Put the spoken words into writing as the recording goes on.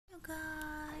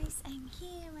guys, I'm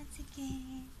here once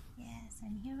again. Yes,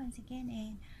 I'm here once again,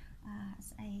 and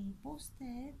as I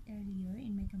posted earlier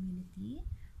in my community,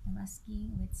 I'm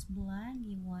asking which blog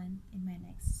you want in my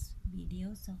next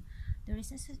video. So there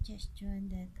is a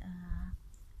suggestion that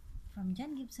from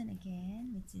John Gibson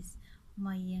again, which is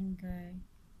my younger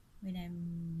when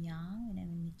I'm young, when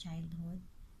I'm in my childhood.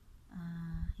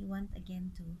 He want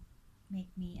again to make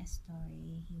me a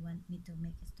story. He want me to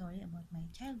make a story about my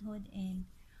childhood, and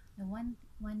the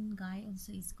one guy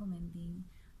also is commenting,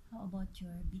 how about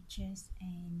your beaches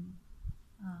and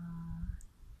uh,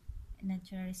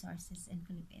 natural resources in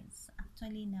Philippines?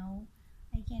 Actually, now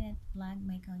I cannot plug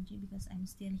my country because I'm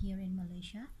still here in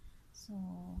Malaysia.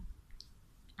 So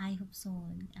I hope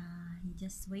soon. He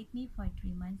just wait me for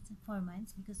 3 months, 4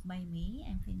 months, because by May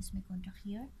I'm finished my contract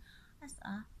here as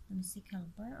a domestic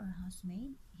helper or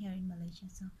housemaid here in Malaysia.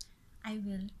 So I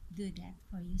will do that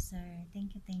for you, sir.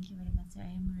 Thank you very much, sir.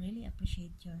 I really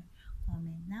appreciate your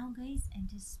comment. Now, guys, I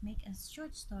just make a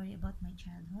short story about my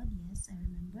childhood. Yes, I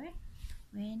remember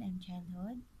when I'm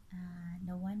childhood.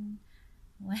 The one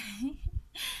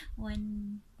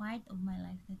one part of my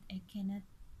life that I cannot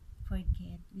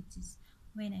forget, which is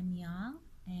when I'm young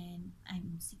and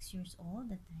I'm 6 years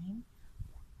old that time.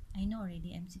 I know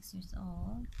already I'm 6 years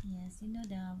old. Yes, you know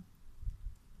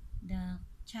the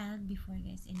child before,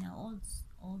 guys, in the old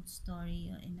story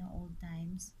or in the old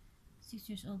times, 6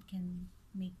 years old can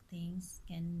make things,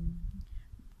 can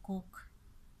cook,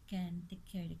 can take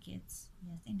care of the kids.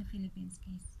 Yes, in the Philippines,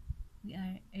 guys, we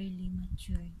are early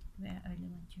matured. We are early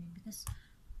matured because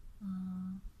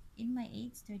in my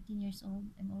age, 13 years old,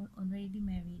 I'm already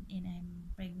married and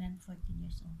I'm pregnant 14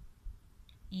 years old.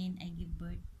 And I give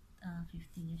birth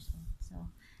 15 years old. So,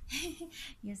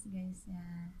 yes, guys,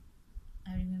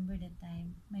 I remember that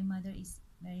time. My mother is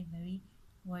very, very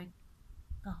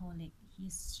workaholic.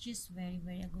 She's very,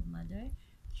 very a good mother.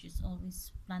 She's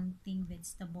always planting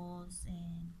vegetables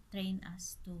and train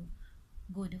us to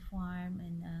go to farm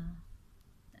and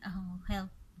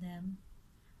help them.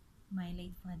 My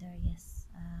late father, yes.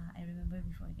 I remember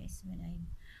before, guys, when I'm,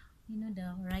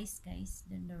 the rice, guys,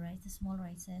 then the rice, the small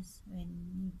rices, when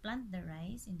you plant the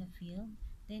rice in the field,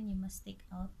 then you must take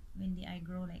out when they are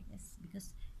grow like this,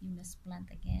 because you must plant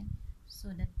again. So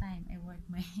that time I work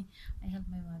my I help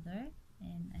my mother,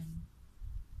 and I'm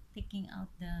taking out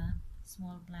the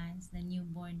small plants, the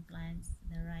newborn plants,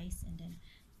 the rice, and then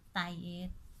tie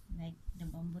it like the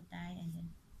bamboo tie. And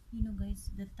then, guys,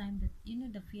 the time that,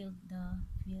 the field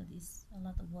is a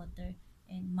lot of water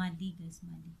and muddy, guys,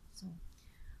 muddy. So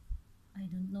I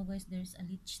don't know, guys, there's a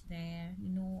leech there.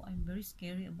 I'm very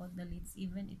scary about the leech.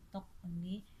 Even it talk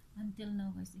only until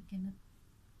now, guys.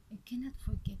 I cannot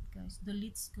forget, guys, the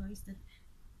leech, guys, that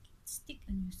stick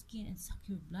on your skin and suck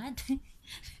your blood.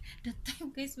 The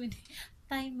time, guys, when they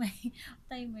tie my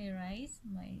rice,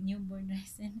 my newborn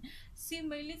rice, and see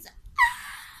my leech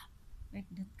like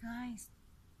that, guys.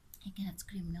 I cannot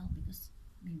scream now because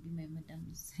maybe my madam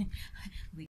is